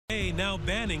Now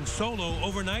banning solo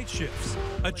overnight shifts,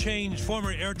 a change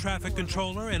former air traffic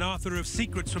controller and author of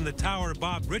Secrets from the Tower,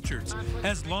 Bob Richards,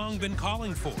 has long been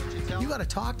calling for. You got to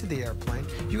talk to the airplane.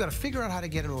 You got to figure out how to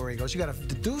get him where he goes. You got to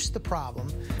deduce the problem.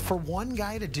 For one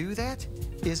guy to do that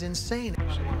is insane.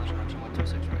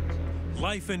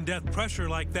 Life and death pressure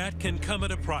like that can come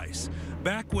at a price.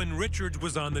 Back when Richards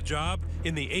was on the job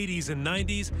in the 80s and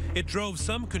 90s, it drove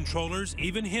some controllers,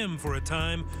 even him for a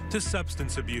time, to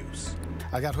substance abuse.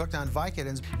 I got hooked on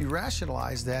Vicodins. You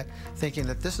rationalize that, thinking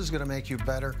that this is going to make you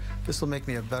better. This will make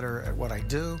me better at what I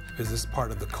do. Is this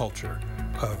part of the culture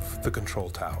of the control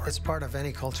tower? It's part of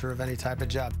any culture of any type of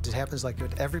job. It happens like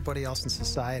with everybody else in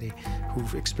society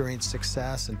who've experienced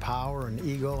success and power and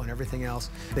ego and everything else.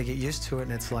 They get used to it,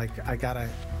 and it's like, I gotta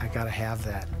have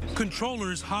that.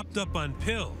 Controllers hopped up on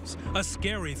pills, a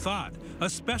scary thought,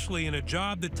 especially in a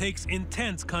job that takes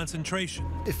intense concentration.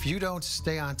 If you don't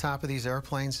stay on top of these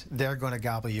airplanes, they're going to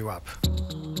gobble you up.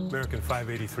 American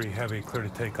 583 Heavy, clear to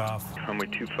take off. Runway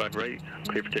 25 right,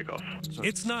 clear for takeoff.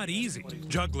 It's not easy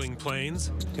juggling planes.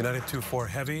 United 24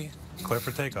 Heavy, clear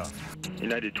for takeoff.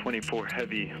 United 24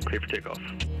 Heavy, clear for takeoff.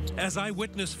 As I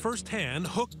witnessed firsthand,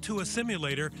 hooked to a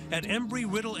simulator at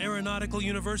Embry-Riddle Aeronautical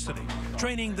University,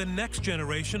 training the next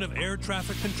generation of air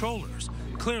traffic controllers.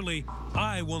 Clearly,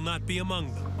 I will not be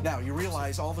among them. Now, you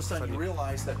realize, all of a sudden, you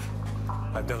realize that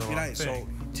I've done the wrong United, thing. so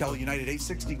tell United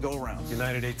 860 go around.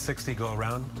 United 860 go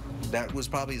around. That was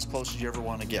probably as close as you ever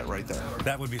want to get right there.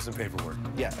 That would be some paperwork.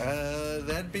 Yeah,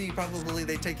 that'd be probably,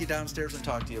 they take you downstairs and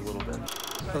talk to you a little bit.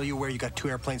 Are you aware you got two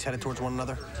airplanes headed towards one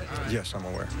another? Yes, I'm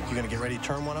aware. You gonna get ready to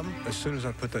turn one of them? As soon as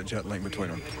I put that jet link between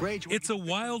them. Great. It's a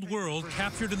wild world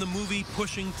captured in the movie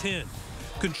Pushing Tin.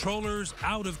 Controllers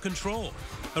out of control.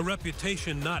 A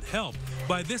reputation not helped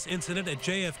by this incident at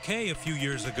JFK a few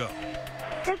years ago.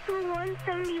 JetBlue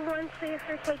 171 clear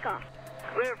for takeoff.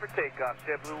 Clear for takeoff,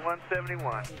 JetBlue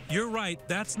 171. You're right,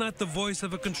 that's not the voice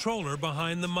of a controller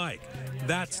behind the mic.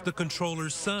 That's the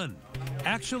controller's son,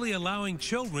 actually allowing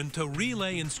children to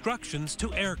relay instructions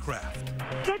to aircraft.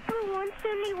 JetBlue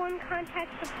 171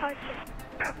 contact departure.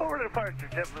 Over to departure,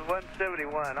 JetBlue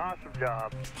 171. Awesome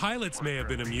job. Pilots may have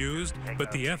been amused,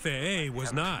 but the FAA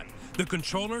was not. The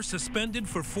controller suspended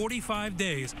for 45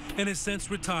 days and has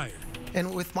since retired.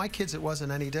 And with my kids, it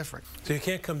wasn't any different. So you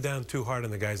can't come down too hard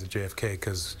on the guys at JFK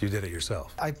because you did it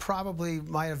yourself. I probably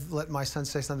might have let my son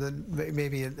say something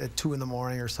maybe at 2 in the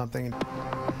morning or something.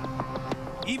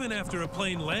 Even after a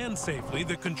plane lands safely,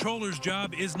 the controller's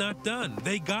job is not done.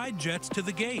 They guide jets to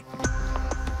the gate.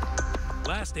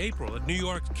 Last April at New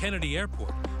York's Kennedy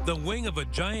Airport, the wing of a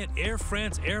giant Air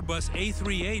France Airbus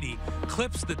A380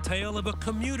 clips the tail of a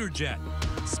commuter jet,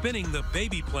 spinning the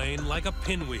baby plane like a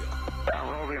pinwheel.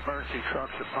 Roll the emergency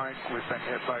trucks at Pike. We've been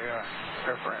hit by Air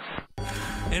France.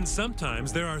 And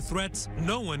sometimes there are threats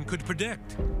no one could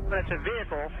predict. It's a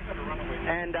vehicle,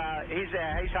 and he's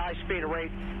high speed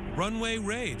rate. Runway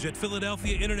rage at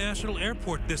Philadelphia International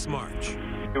Airport this March.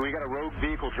 We got a rogue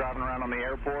vehicle driving around on the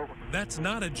airport. That's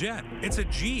not a jet, it's a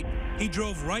Jeep. He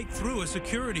drove right through a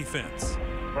security fence.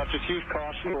 That's a huge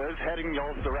caution. Is heading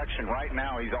y'all's direction right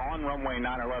now. He's on runway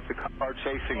 9 or left. The car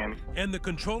chasing him. And the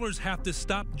controllers have to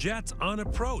stop jets on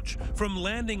approach from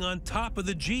landing on top of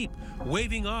the Jeep,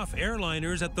 waving off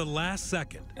airliners at the last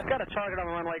second. I've got a target on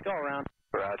the runway. Go around.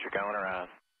 Roger, going around.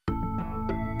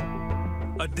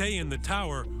 A day in the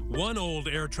tower, one old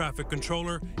air traffic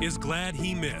controller is glad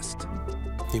he missed.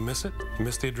 You miss it? You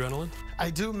miss the adrenaline? I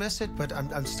do miss it, but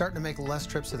I'm starting to make less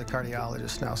trips to the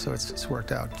cardiologist now, so it's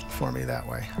worked out for me that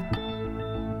way.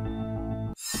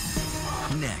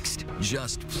 Next,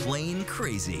 just plain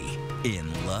crazy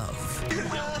in love.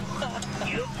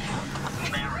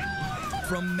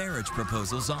 From marriage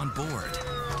proposals on board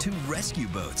to rescue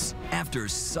boats after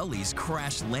Sully's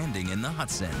crash landing in the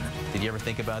Hudson. Did you ever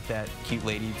think about that cute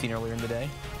lady you've seen earlier in the day?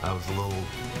 I was a little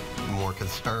more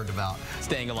concerned about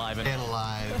staying alive. Staying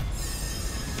alive.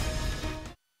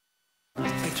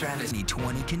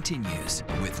 2020 continues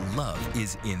with Love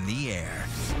is in the Air.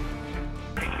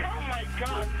 Oh my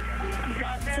God!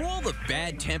 For all the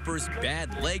bad tempers,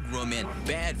 bad legroom, and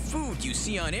bad food you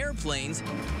see on airplanes,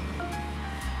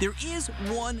 there is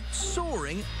one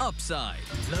soaring upside.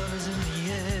 Love is in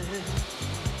the air.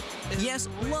 Yes,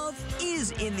 love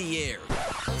is in the air.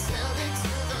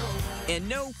 And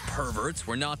no, perverts,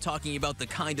 we're not talking about the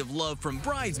kind of love from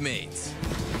Bridesmaids.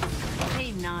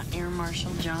 Hey, not Air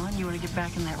Marshal John, you want to get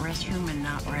back in that restroom and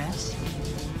not rest?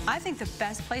 I think the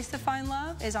best place to find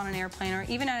love is on an airplane or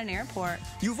even at an airport.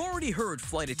 You've already heard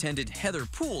flight attendant Heather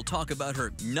Poole talk about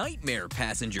her nightmare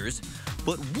passengers,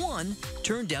 but one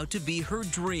turned out to be her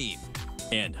dream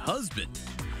and husband.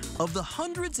 Of the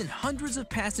hundreds and hundreds of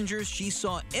passengers she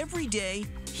saw every day,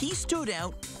 he stood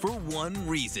out for one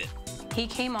reason. He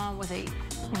came on with a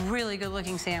really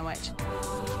good-looking sandwich.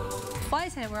 Flight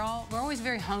attendant, we're always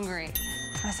very hungry.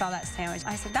 I saw that sandwich.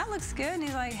 I said, that looks good. And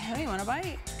he's like, hey, you want a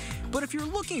bite? But if you're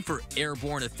looking for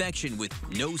airborne affection with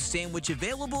no sandwich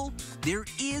available, there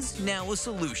is now a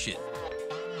solution.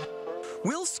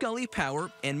 Will Scully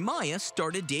Power and Maya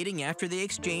started dating after they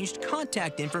exchanged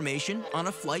contact information on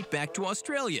a flight back to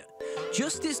Australia.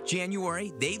 Just this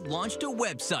January, they launched a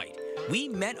website,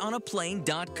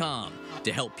 WeMetOnAPlane.com,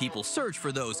 to help people search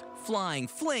for those flying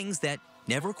flings that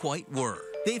never quite were.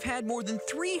 They've had more than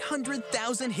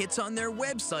 300,000 hits on their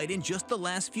website in just the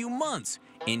last few months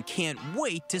and can't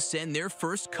wait to send their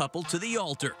first couple to the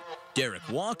altar. Derek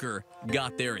Walker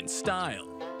got there in style.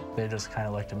 They just kind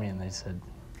of looked at me and they said,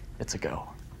 it's a go.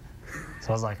 So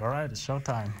I was like, all right, it's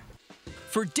showtime.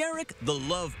 For Derek, the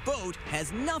love boat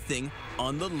has nothing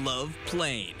on the love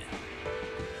plane.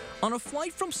 On a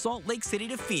flight from Salt Lake City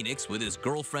to Phoenix with his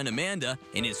girlfriend Amanda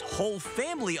and his whole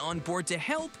family on board to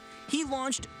help, he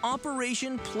launched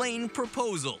Operation Plane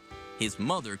Proposal. His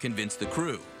mother convinced the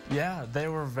crew. Yeah, they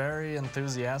were very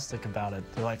enthusiastic about it.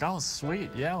 They're like, oh,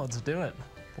 sweet, yeah, let's do it.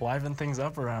 Liven things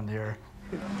up around here.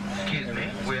 Excuse me,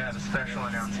 we have a special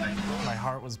announcement. My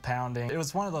heart was pounding. It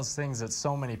was one of those things that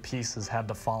so many pieces had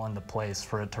to fall into place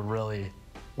for it to really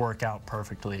work out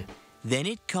perfectly. Then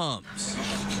it comes.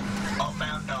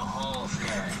 Amanda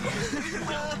Halstead,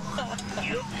 will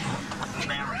you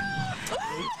marry?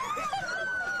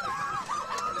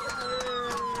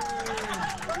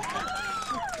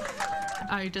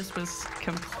 I just was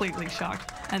completely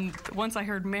shocked. And once I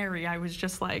heard Mary, I was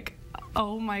just like,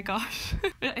 oh my gosh.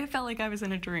 It felt like I was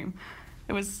in a dream.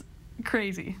 It was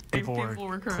crazy. People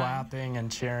were clapping and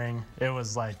cheering. It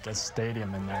was like a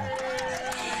stadium in there.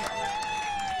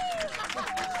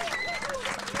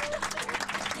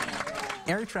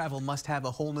 Air travel must have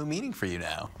a whole new meaning for you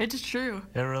now. It's true.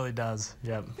 It really does,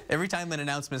 yep. Every time an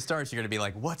announcement starts, you're going to be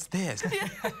like, what's this?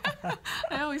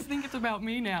 I always think it's about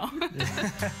me now.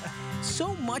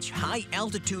 So much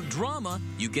high-altitude drama,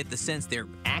 you get the sense their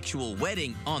actual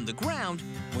wedding on the ground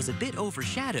was a bit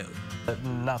overshadowed.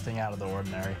 Nothing out of the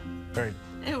ordinary. Very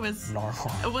normal.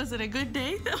 Was it a good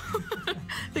day, though?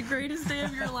 The greatest day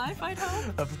of your life, I'd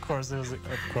hope? Of course, it was the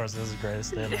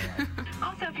greatest day of my life.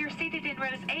 Also, if you're seated in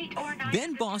rows 8 or 9...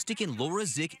 Ben Bostic and Laura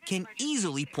Zick can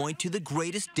easily point to the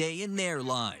greatest day in their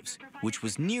lives, which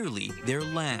was nearly their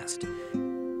last.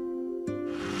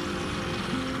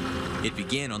 It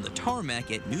began on the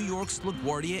tarmac at New York's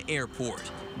LaGuardia Airport.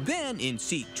 Ben, in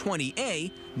seat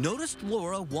 20A, noticed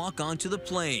Laura walk onto the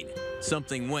plane.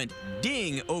 Something went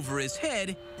ding over his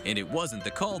head, and it wasn't the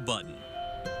call button.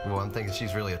 Well, I'm thinking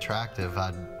she's really attractive.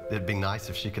 It'd be nice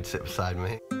if she could sit beside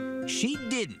me. She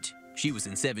didn't. She was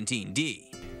in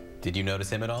 17D. Did you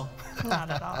notice him at all? Not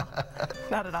at all.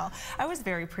 Not at all. I was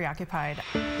very preoccupied.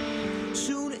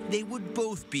 Soon, they would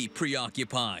both be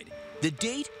preoccupied. The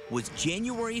date was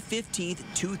January 15th,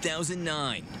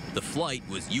 2009. The flight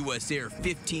was US Air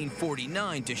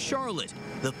 1549 to Charlotte.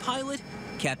 The pilot,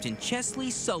 Captain Chesley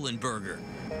Sullenberger.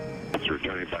 It's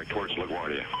returning back towards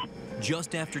LaGuardia.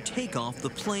 Just after takeoff,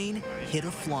 the plane hit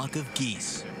a flock of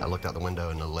geese. I looked out the window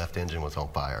and the left engine was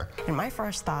on fire. And my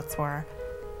first thoughts were,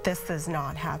 this is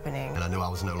not happening. And I knew I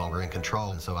was no longer in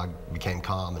control, so I became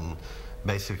calm and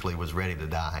basically was ready to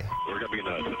die. We're going to be in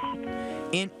the Hudson.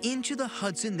 And into the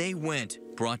Hudson they went,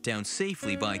 brought down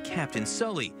safely by Captain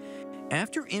Sully.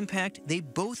 After impact, they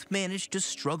both managed to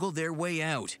struggle their way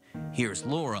out. Here's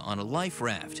Laura on a life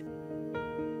raft.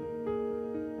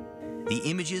 The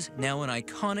images now an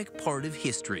iconic part of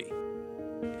history.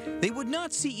 They would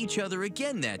not see each other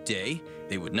again that day.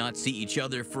 They would not see each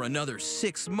other for another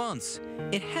 6 months.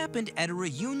 It happened at a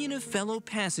reunion of fellow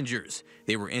passengers.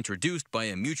 They were introduced by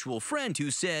a mutual friend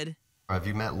who said, "Have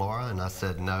you met Laura?" And I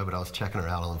said no, but I was checking her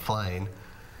out on the plane.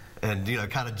 And, you know,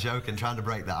 kind of joking, trying to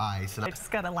break the ice. And I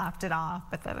just kind of laughed it off,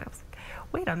 but then I was like,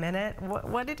 wait a minute,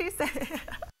 what did he say?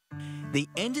 They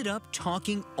ended up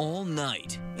talking all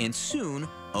night, and soon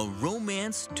a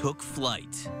romance took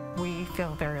flight. We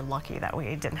feel very lucky that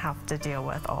we didn't have to deal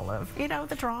with all of, you know,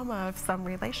 the drama of some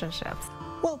relationships.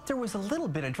 Well, there was a little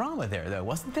bit of drama there, though,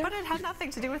 wasn't there? But it had nothing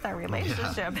to do with our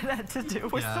relationship. Yeah. It had to do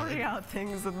with sorting out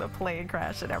things in the plane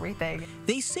crash and everything.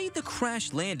 They say the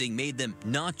crash landing made them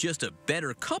not just a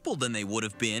better couple than they would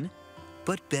have been,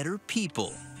 but better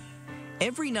people.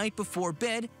 Every night before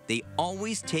bed, they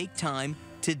always take time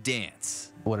to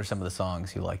dance. What are some of the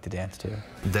songs you like to dance to?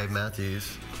 Dave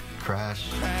Matthews, Crash.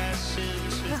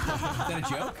 Is that a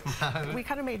joke? We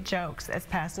kind of made jokes as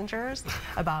passengers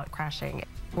about crashing.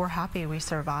 We're happy we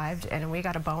survived, and we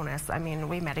got a bonus. I mean,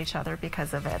 we met each other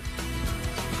because of it.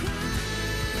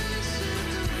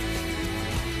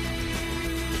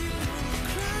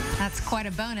 That's quite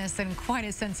a bonus and quite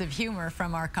a sense of humor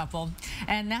from our couple.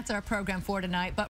 And that's our program for tonight. But